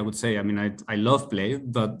play, I would say. I mean, I love play,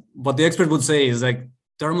 but what the expert would say is like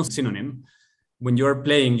they're almost synonym. When you're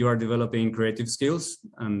playing, you are developing creative skills.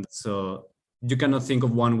 And so you cannot think of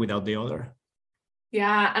one without the other.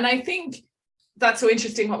 Yeah. And I think that's so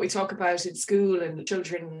interesting what we talk about in school and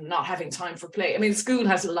children not having time for play. I mean, school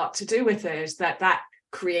has a lot to do with it, that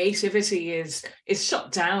creativity is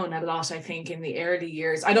shut down a lot, I think, in the early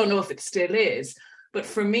years. I don't know if it still is, but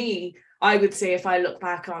for me, I would say if I look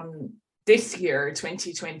back on this year,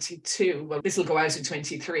 2022, well, this will go out in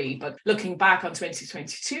 23, but looking back on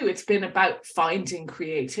 2022, it's been about finding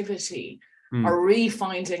creativity or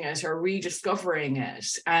refinding it or rediscovering it.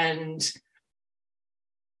 And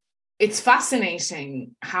it's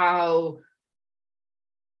fascinating how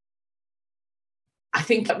I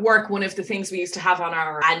think at work, one of the things we used to have on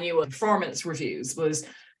our annual performance reviews was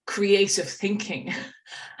creative thinking.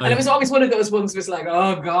 And it was always one of those ones was like,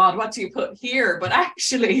 oh God, what do you put here? But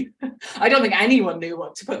actually, I don't think anyone knew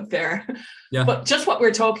what to put there. Yeah. But just what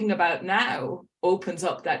we're talking about now opens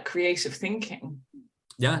up that creative thinking.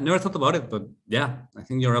 Yeah, never thought about it, but yeah, I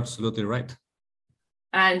think you're absolutely right.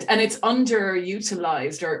 And it's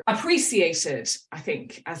underutilized or appreciated, I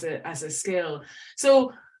think, as a skill.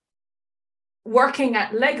 So working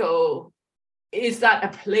at Lego, is that a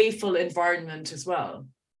playful environment as well?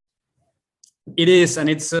 It is, and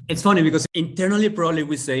it's funny because internally probably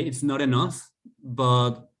we say it's not enough,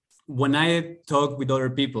 but when I talk with other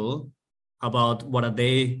people about what a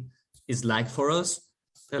day is like for us,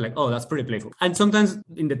 they're like, oh, that's pretty playful. And sometimes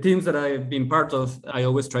in the teams that I've been part of, I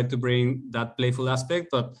always try to bring that playful aspect,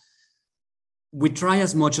 but we try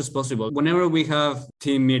as much as possible. Whenever we have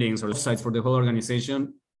team meetings or sites for the whole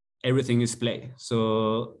organization, everything is play.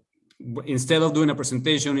 So instead of doing a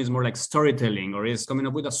presentation, it's more like storytelling, or it's coming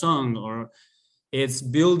up with a song, or it's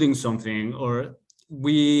building something, or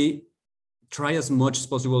we try as much as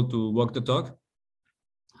possible to walk the talk.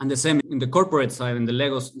 And the same in the corporate side and the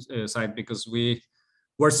Lego side, because we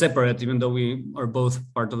we're separate, even though we are both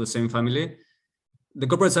part of the same family. The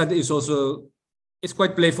corporate side is also, it's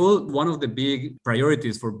quite playful. One of the big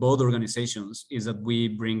priorities for both organizations is that we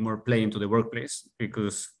bring more play into the workplace,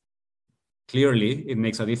 because clearly it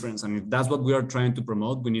makes a difference. And if that's what we are trying to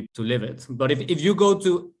promote, we need to live it. But if you go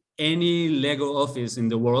to any Lego office in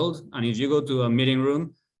the world, and if you go to a meeting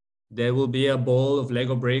room, there will be a ball of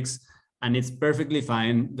Lego bricks, and it's perfectly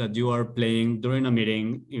fine that you are playing during a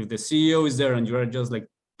meeting. If the CEO is there and you are just like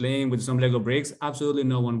playing with some Lego bricks, absolutely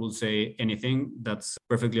no one will say anything. That's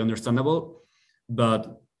perfectly understandable.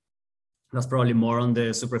 But that's probably more on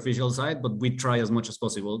the superficial side, but we try as much as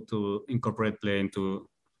possible to incorporate play into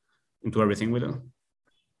everything we do.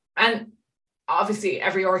 And obviously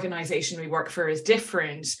every organization we work for is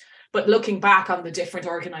different, but looking back on the different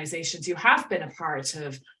organizations you have been a part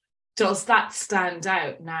of, does that stand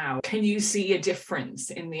out now? Can you see a difference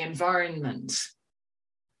in the environment?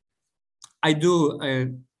 I do,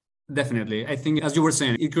 definitely. I think, as you were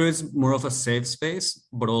saying, it creates more of a safe space,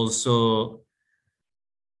 but also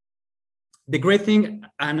the great thing,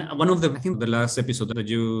 and one of the, I think the last episode that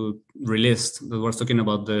you released that was talking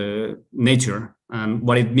about the nature and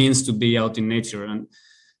what it means to be out in nature.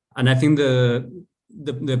 And I think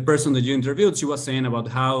the person that you interviewed, she was saying about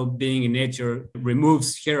how being in nature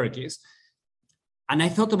removes hierarchies. And I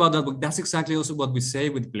thought about that, but that's exactly also what we say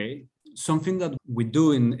with play. Something that we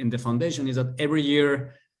do in the foundation is that every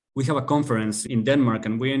year we have a conference in Denmark,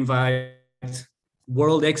 and we invite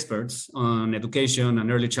world experts on education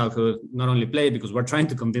and early childhood, not only play, because we're trying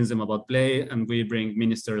to convince them about play, and we bring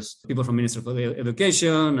people from Minister for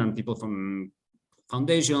Education and people from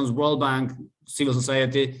foundations, World Bank, civil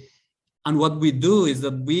society. And what we do is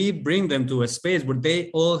that we bring them to a space where they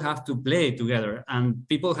all have to play together, and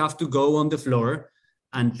people have to go on the floor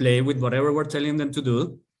and play with whatever we're telling them to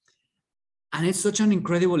do. And it's such an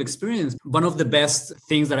incredible experience. One of the best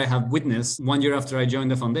things that I have witnessed 1 year after I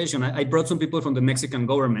joined the foundation, I brought some people from the Mexican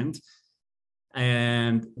government.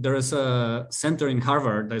 And there is a center in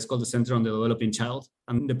Harvard that is called the Center on the Developing Child.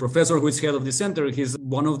 And the professor who is head of the center, he's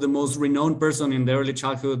one of the most renowned person in the early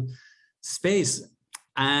childhood space.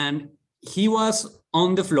 And he was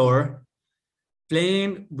on the floor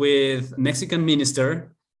playing with Mexican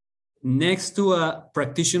minister next to a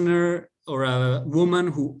practitioner or a woman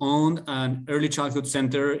who owned an early childhood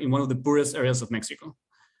center in one of the poorest areas of Mexico,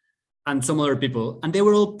 and some other people. And they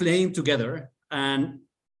were all playing together. And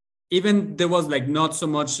even there was like not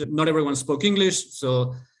everyone spoke English.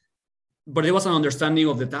 But there was an understanding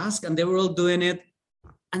of the task, and they were all doing it.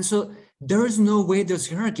 And so there is no way there's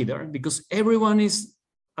hierarchy there, because everyone is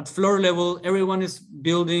at floor level, everyone is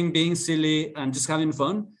building, being silly, and just having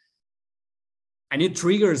fun. And it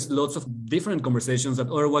triggers lots of different conversations that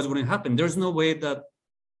otherwise wouldn't happen. There's no way that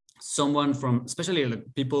someone from, especially like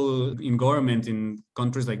people in government in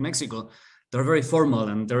countries like Mexico, they're very formal,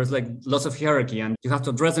 and there's like lots of hierarchy, and you have to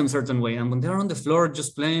address them a certain way. And when they're on the floor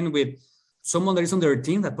just playing with someone that is on their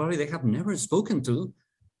team that probably they have never spoken to,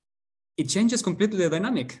 it changes completely the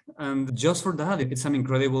dynamic. And just for that, it's an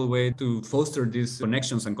incredible way to foster these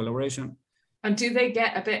connections and collaboration. And do they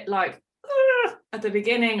get a bit like, at the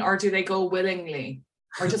beginning, or do they go willingly,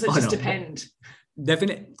 or does it just depend?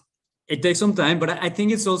 Definitely, it takes some time, but I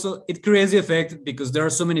think it creates the effect because there are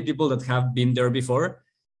so many people that have been there before.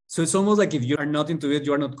 So it's almost like if you are not into it,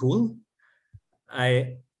 you are not cool.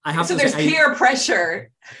 I have so there's peer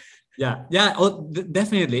pressure. Yeah,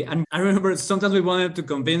 definitely. And I remember sometimes we wanted to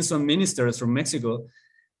convince some ministers from Mexico.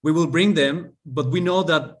 We will bring them, but we know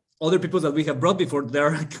that other people that we have brought before,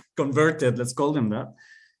 they're converted, let's call them that.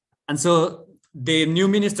 And so the new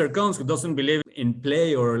minister comes who doesn't believe in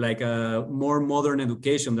play or like a more modern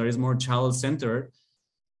education that is more child-centered.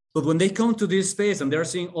 But when they come to this space and they're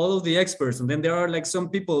seeing all of the experts, and then there are like some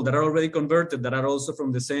people that are already converted that are also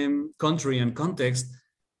from the same country and context,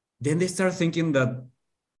 then they start thinking that,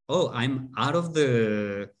 oh, I'm out of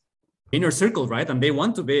the inner circle, right? And they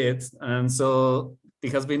want to be it. And so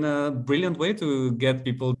it has been a brilliant way to get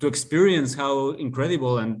people to experience how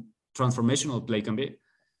incredible and transformational play can be.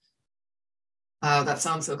 Oh, that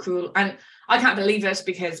sounds so cool. And I can't believe it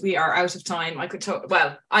because we are out of time. I could talk,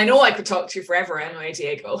 well, I know I could talk to you forever anyway,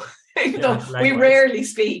 Diego, even though we rarely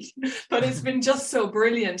speak, but it's been just so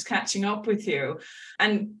brilliant catching up with you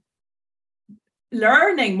and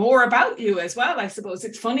learning more about you as well. I suppose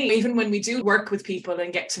it's funny, even when we do work with people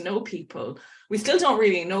and get to know people, we still don't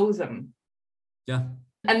really know them. Yeah.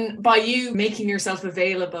 And by you making yourself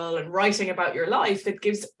available and writing about your life, it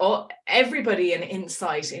gives everybody an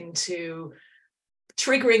insight into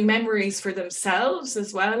triggering memories for themselves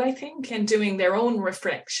as well, I think, and doing their own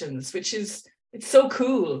reflections, it's so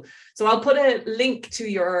cool. So I'll put a link to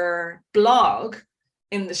your blog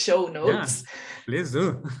in the show notes. Yeah, please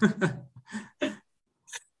do.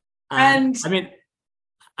 And I mean,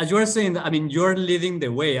 as you are saying, I mean, you're leading the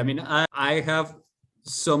way. I mean, I have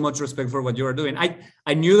so much respect for what you are doing.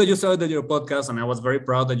 I knew that you started your podcast, and I was very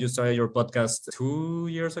proud that you started your podcast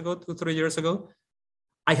 3 years ago.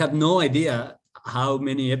 I had no idea how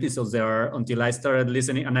many episodes there are until I started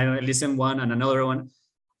listening, and I listened one and another one.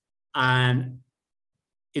 And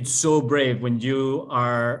it's so brave when you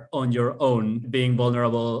are on your own, being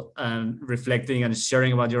vulnerable and reflecting and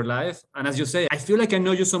sharing about your life. And as you say, I feel like I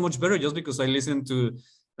know you so much better just because I listened to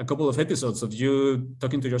a couple of episodes of you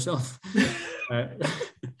talking to yourself,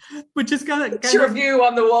 which is kind of your view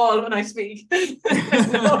on the wall when I speak.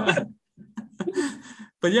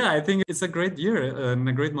 But yeah, I think it's a great year and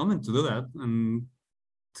a great moment to do that and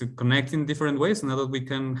to connect in different ways now that we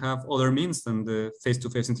can have other means than the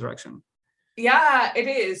face-to-face interaction. Yeah, it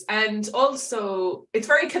is. And also it's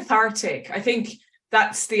very cathartic. I think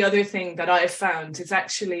that's the other thing that I've found is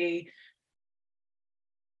actually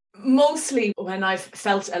mostly when I've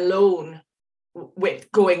felt alone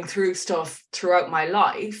with going through stuff throughout my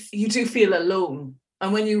life, you do feel alone.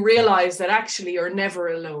 And when you realize that actually you're never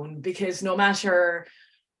alone, because no matter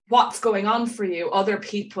what's going on for you, other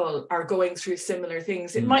people are going through similar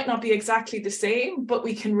things. It might not be exactly the same, but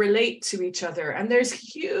we can relate to each other. And there's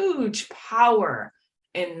huge power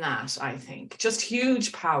in that, I think, just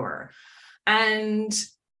huge power. And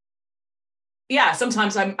yeah,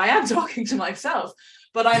 sometimes I am talking to myself,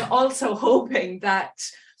 but I'm also hoping that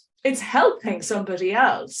it's helping somebody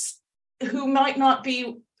else who might not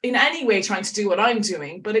be in any way trying to do what I'm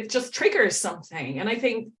doing, but it just triggers something. And I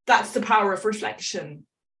think that's the power of reflection.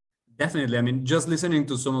 Definitely. I mean, just listening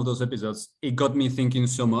to some of those episodes, it got me thinking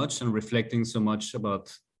so much and reflecting so much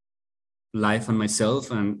about life and myself.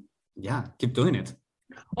 And yeah, keep doing it.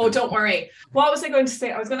 Oh, don't worry. What was I going to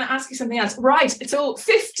say? I was going to ask you something else. Right. So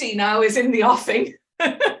 50 now is in the offing.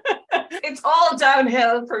 It's all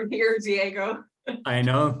downhill from here, Diego. I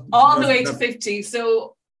know. All the way to 50.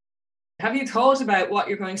 So have you thought about what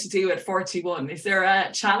you're going to do at 41? Is there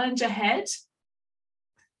a challenge ahead?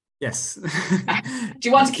 Yes. Do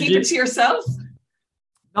you want to keep it to yourself?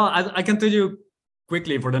 No, I can tell you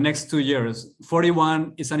quickly for the next 2 years.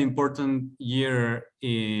 41 is an important year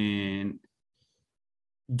in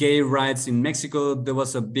gay rights in Mexico. There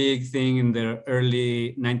was a big thing in the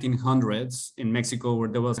early 1900s in Mexico where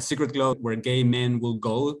there was a secret club where gay men will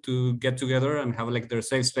go to get together and have like their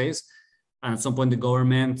safe space. And at some point, the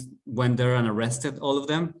government went there and arrested all of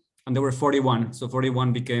them. And there were 41. So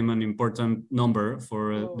 41 became an important number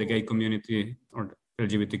for the gay community or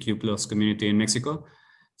LGBTQ plus community in Mexico.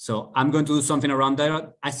 So I'm going to do something around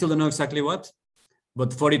that. I still don't know exactly what,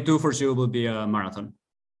 but 42 for sure will be a marathon.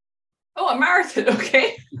 Oh, a marathon.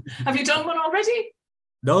 Okay. Have you done one already?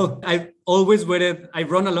 No, I've always waited. I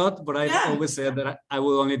run a lot, but I've always said that I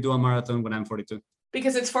will only do a marathon when I'm 42.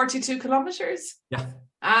 Because it's 42 kilometers? Yeah.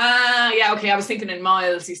 Yeah, okay. I was thinking in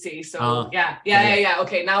miles, you see. So yeah.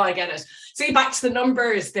 Okay, now I get it. See, back to the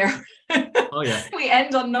numbers there. Oh yeah. We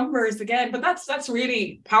end on numbers again, but that's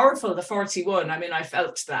really powerful, the 41. I mean, I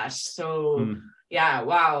felt that. So yeah,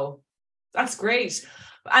 wow. That's great.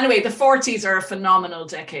 Anyway, the 40s are a phenomenal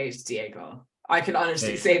decade, Diego. I can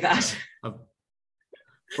honestly say that.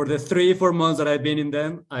 For the 3-4 months that I've been in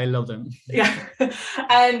them, I love them. Yeah.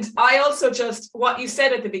 And I also just, what you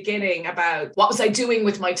said at the beginning about what was I doing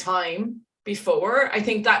with my time before, I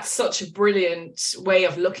think that's such a brilliant way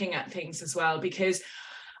of looking at things as well, because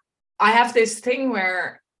I have this thing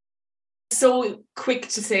where so quick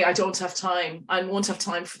to say, I don't have time. I won't have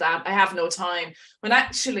time for that. I have no time. When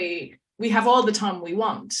actually we have all the time we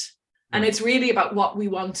want. And it's really about what we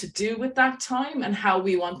want to do with that time and how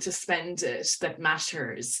we want to spend it that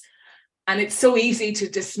matters. And it's so easy to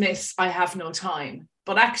dismiss, I have no time.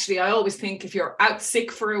 But actually, I always think if you're out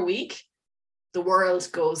sick for a week, the world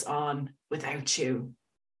goes on without you.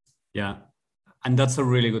 Yeah. And that's a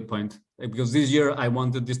really good point. Because this year, I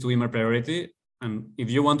wanted this to be my priority. And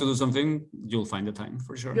if you want to do something, you'll find the time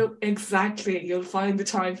for sure. Exactly. You'll find the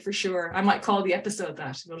time for sure. I might call the episode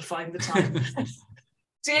that. You'll find the time.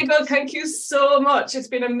 Diego, thank you so much. It's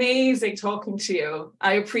been amazing talking to you.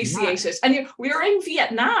 I appreciate it. And we're in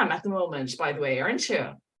Vietnam at the moment, by the way, aren't you?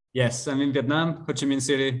 Yes, I'm in Vietnam, Ho Chi Minh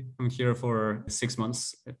City. I'm here for 6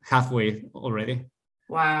 months, halfway already.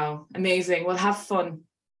 Wow, amazing. Well, have fun.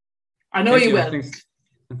 I know you will.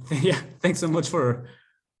 Thanks so much for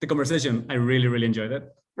the conversation. I really, really enjoyed it.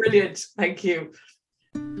 Brilliant. Thank you.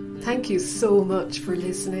 Thank you so much for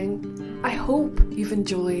listening. I hope you've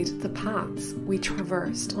enjoyed the paths we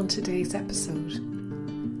traversed on today's episode.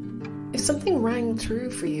 If something rang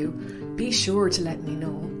through for you, be sure to let me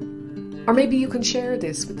know. Or maybe you can share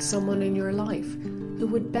this with someone in your life who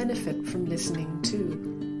would benefit from listening too.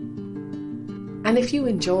 And if you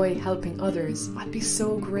enjoy helping others, I'd be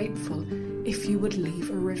so grateful if you would leave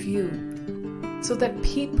a review, so that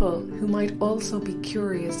people who might also be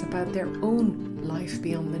curious about their own life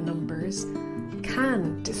beyond the numbers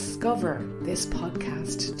can discover this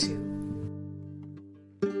podcast too.